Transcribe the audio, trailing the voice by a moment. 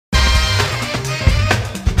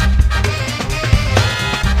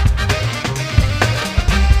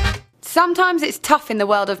Sometimes it's tough in the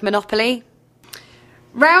world of Monopoly.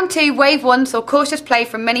 Round 2, Wave 1 saw cautious play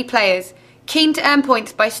from many players, keen to earn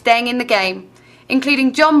points by staying in the game,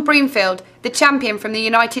 including John Broomfield, the champion from the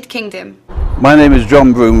United Kingdom. My name is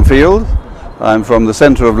John Broomfield. I'm from the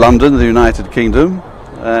centre of London, the United Kingdom,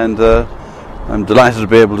 and I'm delighted to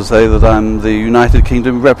be able to say that I'm the United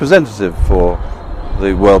Kingdom representative for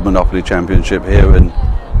the World Monopoly Championship here in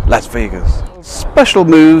Las Vegas. Special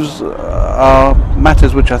moves are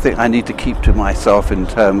matters which I think I need to keep to myself in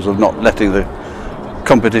terms of not letting the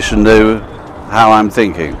competition know how I'm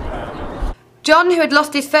thinking. John, who had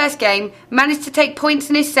lost his first game, managed to take points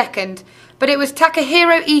in his second, but it was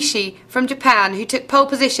Takahiro Ishii from Japan who took pole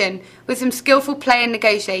position with some skillful play and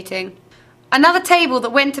negotiating. Another table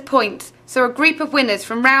that went to points saw a group of winners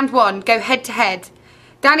from round 1 go head to head.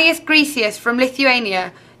 Danius Grisius from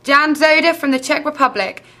Lithuania, Jan Zoda from the Czech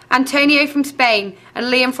Republic, Antonio from Spain and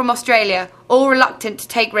Liam from Australia, all reluctant to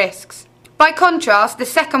take risks. By contrast, the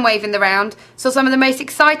second wave in the round saw some of the most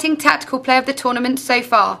exciting tactical play of the tournament so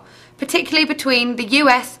far, particularly between the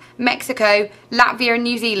US, Mexico, Latvia and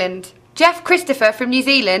New Zealand. Jeff Christopher from New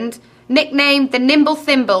Zealand, nicknamed the Nimble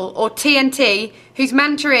Thimble or TNT, whose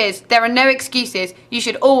mantra is "there are no excuses, you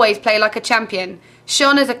should always play like a champion,"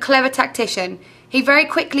 shone as a clever tactician. He very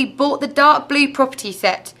quickly bought the dark blue property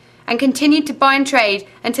set and continued to buy and trade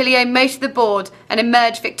until he owned most of the board and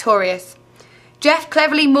emerged victorious. Jeff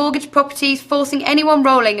cleverly mortgaged properties, forcing anyone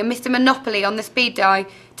rolling a Mr. Monopoly on the speed die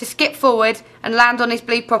to skip forward and land on his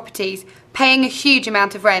blue properties, paying a huge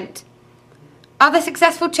amount of rent. Other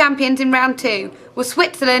successful champions in round 2 were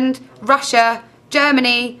Switzerland, Russia,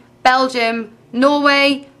 Germany, Belgium,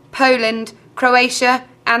 Norway, Poland, Croatia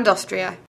and Austria.